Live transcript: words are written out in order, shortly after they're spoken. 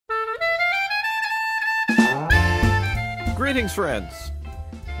Greetings, friends.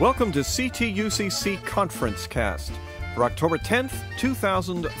 Welcome to CTUCC ConferenceCast for October 10th,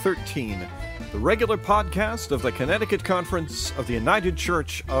 2013, the regular podcast of the Connecticut Conference of the United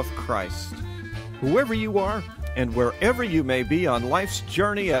Church of Christ. Whoever you are and wherever you may be on life's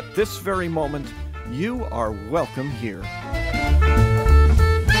journey at this very moment, you are welcome here.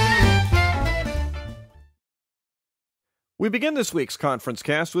 We begin this week's conference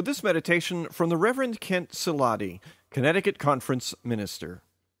cast with this meditation from the Reverend Kent Siladi, Connecticut Conference Minister.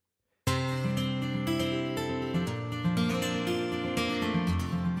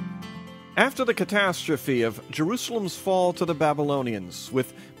 After the catastrophe of Jerusalem's fall to the Babylonians,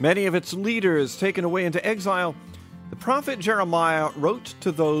 with many of its leaders taken away into exile, the prophet Jeremiah wrote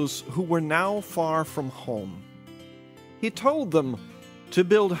to those who were now far from home. He told them to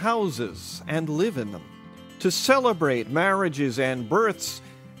build houses and live in them, to celebrate marriages and births,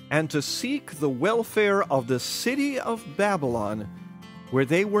 and to seek the welfare of the city of Babylon, where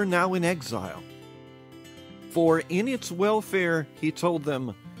they were now in exile. For in its welfare, he told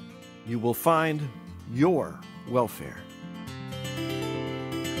them, you will find your welfare.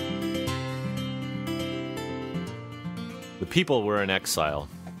 The people were in exile.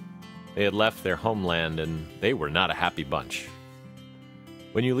 They had left their homeland, and they were not a happy bunch.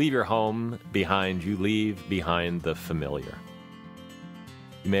 When you leave your home behind, you leave behind the familiar.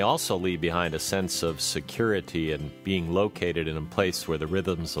 You may also leave behind a sense of security and being located in a place where the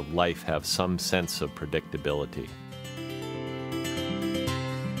rhythms of life have some sense of predictability.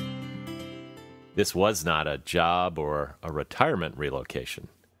 This was not a job or a retirement relocation.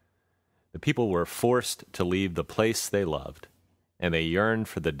 The people were forced to leave the place they loved, and they yearned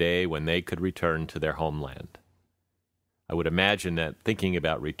for the day when they could return to their homeland. I would imagine that thinking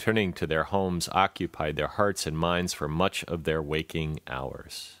about returning to their homes occupied their hearts and minds for much of their waking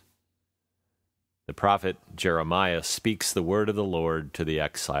hours. The prophet Jeremiah speaks the word of the Lord to the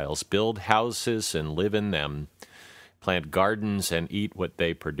exiles. Build houses and live in them. Plant gardens and eat what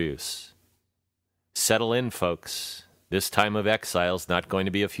they produce. Settle in, folks. This time of exile is not going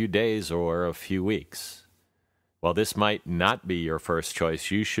to be a few days or a few weeks. While this might not be your first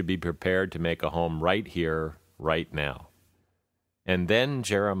choice, you should be prepared to make a home right here, right now. And then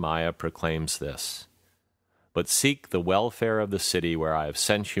Jeremiah proclaims this, but seek the welfare of the city where I have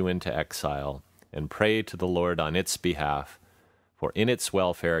sent you into exile, and pray to the Lord on its behalf, for in its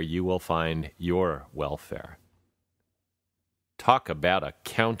welfare you will find your welfare. Talk about a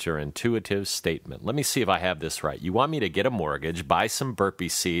counterintuitive statement. Let me see if I have this right. You want me to get a mortgage, buy some burpee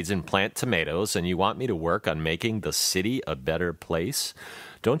seeds, and plant tomatoes, and you want me to work on making the city a better place?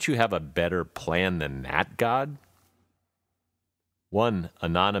 Don't you have a better plan than that, God? One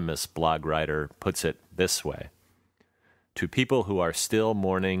anonymous blog writer puts it this way. To people who are still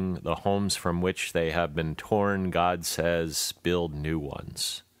mourning the homes from which they have been torn, God says, build new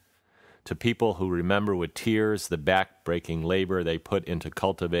ones. To people who remember with tears the back-breaking labor they put into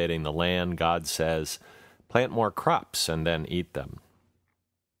cultivating the land, God says, plant more crops and then eat them.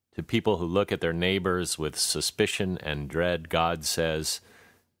 To people who look at their neighbors with suspicion and dread, God says,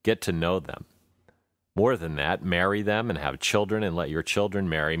 get to know them. More than that, marry them and have children and let your children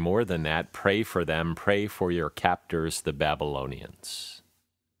marry. More than that, pray for them, pray for your captors, the Babylonians.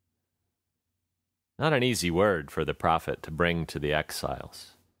 Not an easy word for the prophet to bring to the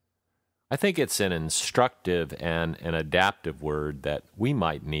exiles. I think it's an instructive and an adaptive word that we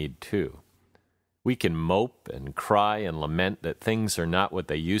might need too. We can mope and cry and lament that things are not what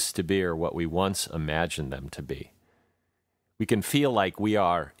they used to be or what we once imagined them to be. We can feel like we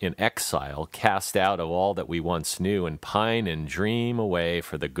are in exile, cast out of all that we once knew, and pine and dream away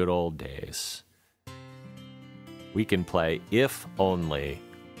for the good old days. We can play if only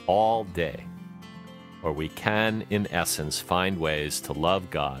all day, or we can, in essence, find ways to love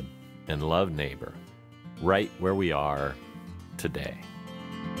God and love neighbor right where we are today.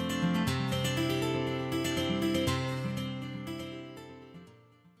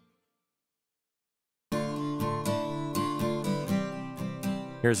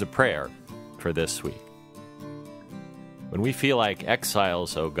 Here's a prayer for this week. When we feel like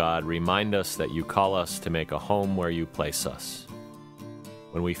exiles, O God, remind us that you call us to make a home where you place us.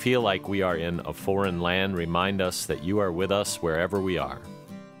 When we feel like we are in a foreign land, remind us that you are with us wherever we are.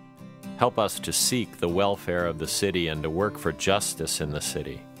 Help us to seek the welfare of the city and to work for justice in the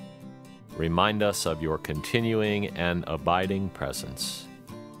city. Remind us of your continuing and abiding presence.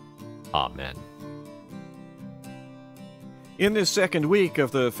 Amen. In this second week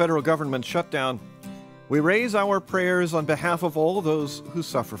of the federal government shutdown, we raise our prayers on behalf of all those who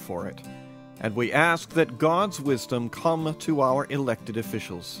suffer for it, and we ask that God's wisdom come to our elected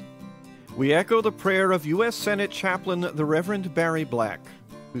officials. We echo the prayer of U.S. Senate Chaplain the Reverend Barry Black,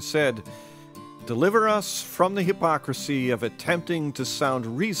 who said, "Deliver us from the hypocrisy of attempting to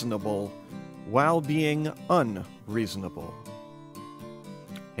sound reasonable while being unreasonable."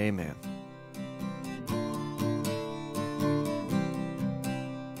 Amen.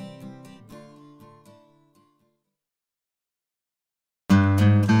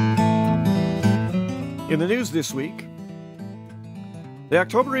 In the news this week, the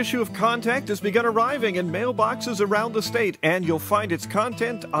October issue of ConnTact has begun arriving in mailboxes around the state, and you'll find its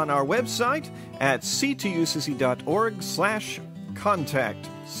content on our website at ctucc.org/contact, ConnTact.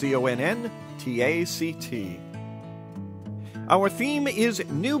 Our theme is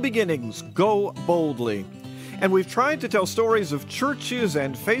New Beginnings, Go Boldly. And we've tried to tell stories of churches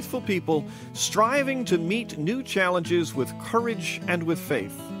and faithful people striving to meet new challenges with courage and with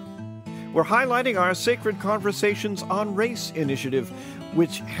faith. We're highlighting our Sacred Conversations on Race initiative,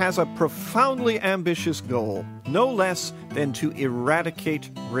 which has a profoundly ambitious goal, no less than to eradicate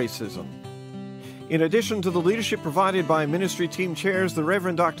racism. In addition to the leadership provided by ministry team chairs, the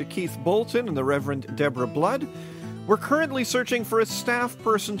Reverend Dr. Keith Bolton and the Reverend Deborah Blood, we're currently searching for a staff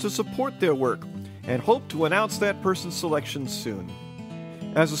person to support their work and hope to announce that person's selection soon.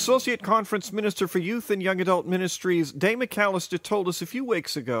 As Associate Conference Minister for Youth and Young Adult Ministries, Day McAllister told us a few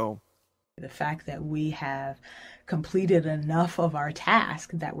weeks ago, the fact that we have completed enough of our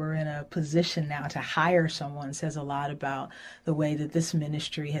task that we're in a position now to hire someone says a lot about the way that this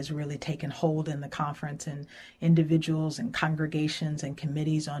ministry has really taken hold in the conference, and individuals and congregations and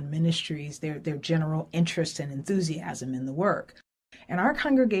committees on ministries, their general interest and enthusiasm in the work. And our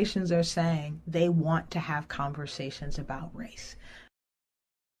congregations are saying they want to have conversations about race.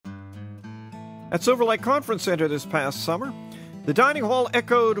 At Silver Lake Conference Center this past summer, the dining hall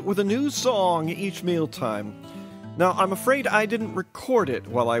echoed with a new song each mealtime. Now, I'm afraid I didn't record it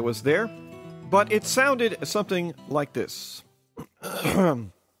while I was there, but it sounded something like this.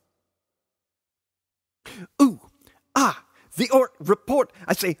 Ooh, ah, the Ort Report.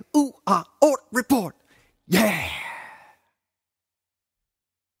 I say, ooh, ah, Ort Report. Yeah!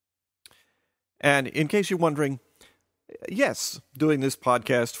 And in case you're wondering, yes, doing this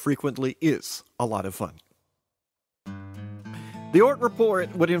podcast frequently is a lot of fun. The Ort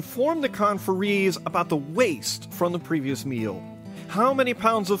Report would inform the conferees about the waste from the previous meal. How many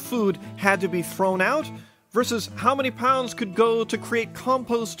pounds of food had to be thrown out versus how many pounds could go to create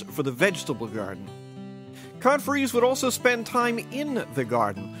compost for the vegetable garden. Conferees would also spend time in the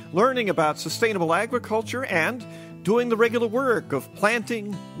garden, learning about sustainable agriculture and doing the regular work of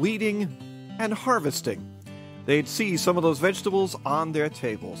planting, weeding, and harvesting. They'd see some of those vegetables on their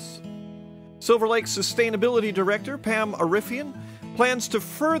tables. Silver Lake's Sustainability Director, Pam Arifian, plans to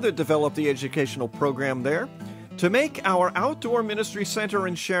further develop the educational program there to make our Outdoor Ministry Center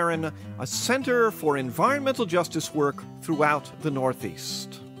in Sharon a center for environmental justice work throughout the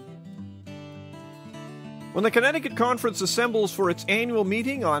Northeast. When the Connecticut Conference assembles for its annual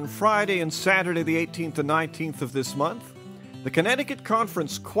meeting on Friday and Saturday the 18th and 19th of this month, the Connecticut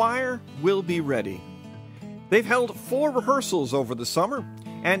Conference Choir will be ready. They've held 4 rehearsals over the summer,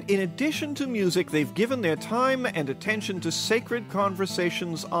 and in addition to music, they've given their time and attention to sacred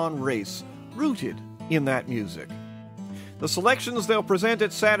conversations on race, rooted in that music. The selections they'll present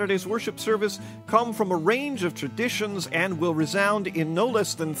at Saturday's worship service come from a range of traditions and will resound in no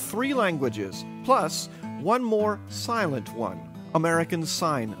less than 3 languages, plus one more silent one, American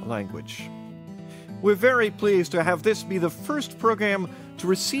Sign Language. We're very pleased to have this be the first program to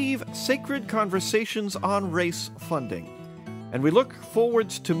receive Sacred Conversations on Race funding, and we look forward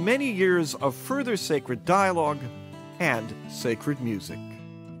to many years of further sacred dialogue and sacred music.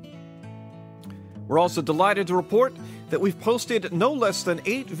 We're also delighted to report that we've posted no less than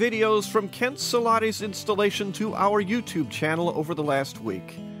 8 videos from Kent Siladi's installation to our YouTube channel over the last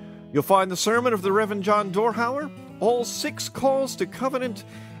week. You'll find the sermon of the Reverend John Dorhauer, all 6 calls to covenant,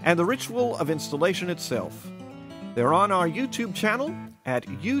 and the ritual of installation itself. They're on our YouTube channel at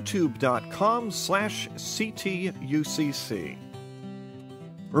youtube.com/CTUCC.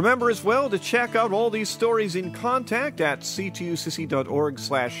 Remember as well to check out all these stories in ConnTact at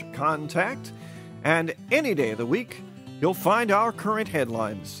CTUCC.org/contact, and any day of the week, you'll find our current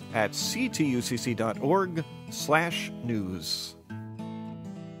headlines at CTUCC.org/news.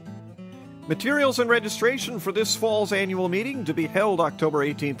 Materials and registration for this fall's annual meeting, to be held October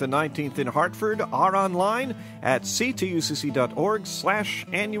 18th and 19th in Hartford, are online at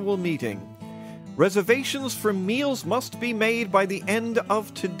ctucc.org/annual meeting. Reservations for meals must be made by the end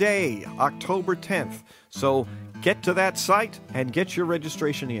of today, October 10th, so get to that site and get your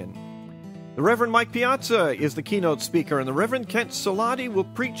registration in. The Reverend Mike Piazza is the keynote speaker, and the Reverend Kent Siladi will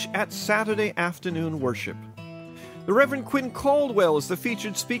preach at Saturday afternoon worship. The Reverend Quinn Caldwell is the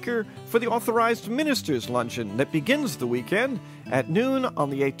featured speaker for the Authorized Ministers Luncheon that begins the weekend at noon on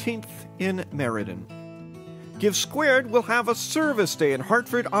the 18th in Meriden. Give Squared will have a service day in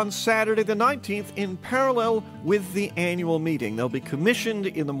Hartford on Saturday the 19th in parallel with the annual meeting. They'll be commissioned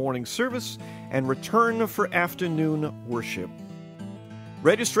in the morning service and return for afternoon worship.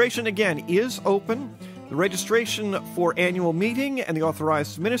 Registration again is open. The registration for annual meeting and the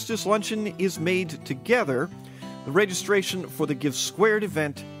Authorized Ministers Luncheon is made together. The registration for the Give Squared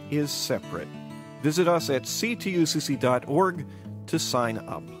event is separate. Visit us at CTUCC.org to sign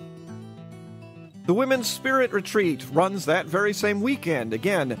up. The Women's Spirit Retreat runs that very same weekend,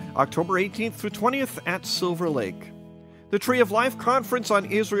 again, October 18th through 20th at Silver Lake. The Tree of Life Conference on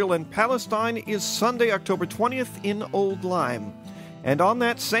Israel and Palestine is Sunday, October 20th in Old Lyme. And on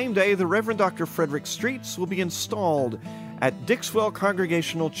that same day, the Reverend Dr. Frederick Streets will be installed at Dixwell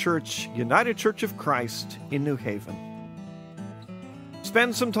Congregational Church, United Church of Christ in New Haven.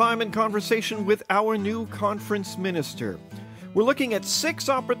 Spend some time in conversation with our new conference minister. We're looking at 6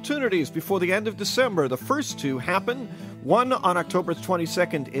 opportunities before the end of December. The first 2 happen, one on October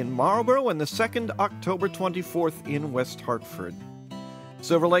 22nd in Marlborough and the second October 24th in West Hartford.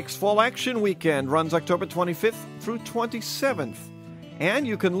 Silver Lake's Fall Action Weekend runs October 25th through 27th. And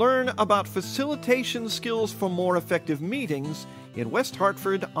you can learn about facilitation skills for more effective meetings in West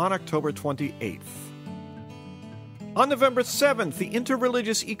Hartford on October 28th. On November 7th, the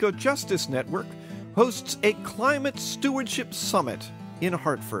Interreligious Eco-Justice Network hosts a Climate Stewardship Summit in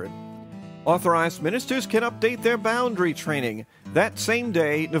Hartford. Authorized ministers can update their boundary training that same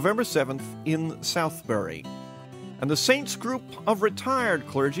day, November 7th, in Southbury. And the Saints Group of Retired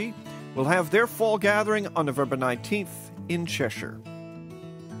Clergy will have their fall gathering on November 19th in Cheshire.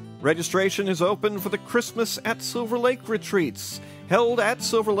 Registration is open for the Christmas at Silver Lake retreats, held at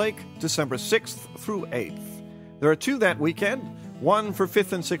Silver Lake December 6th through 8th. There are 2 that weekend, one for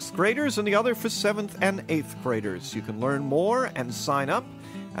 5th and 6th graders and the other for 7th and 8th graders. You can learn more and sign up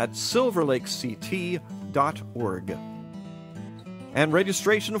at silverlakect.org. And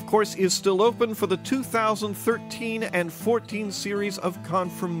registration, of course, is still open for the 2013 and 14 series of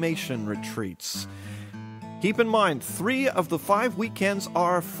confirmation retreats. Keep in mind, 3 of the 5 weekends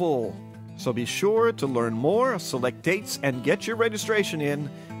are full, so be sure to learn more, select dates, and get your registration in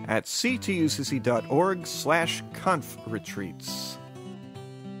at ctucc.org/confretreats.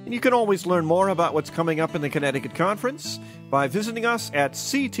 And you can always learn more about what's coming up in the Connecticut Conference by visiting us at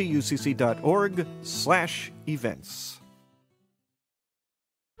ctucc.org/events.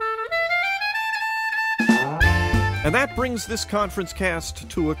 And that brings this conference cast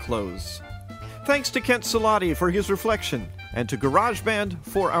to a close. Thanks to Kent Siladi for his reflection, and to GarageBand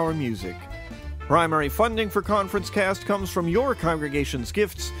for our music. Primary funding for ConferenceCast comes from your congregation's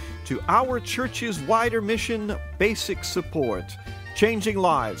gifts to our church's wider mission, basic support, changing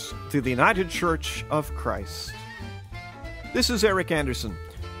lives through the United Church of Christ. This is Eric Anderson,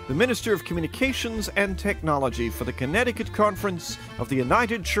 the Minister of Communications and Technology for the Connecticut Conference of the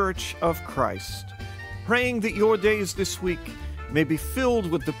United Church of Christ, praying that your days this week may be filled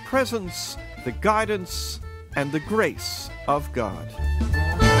with the presence, the guidance, and the grace of God.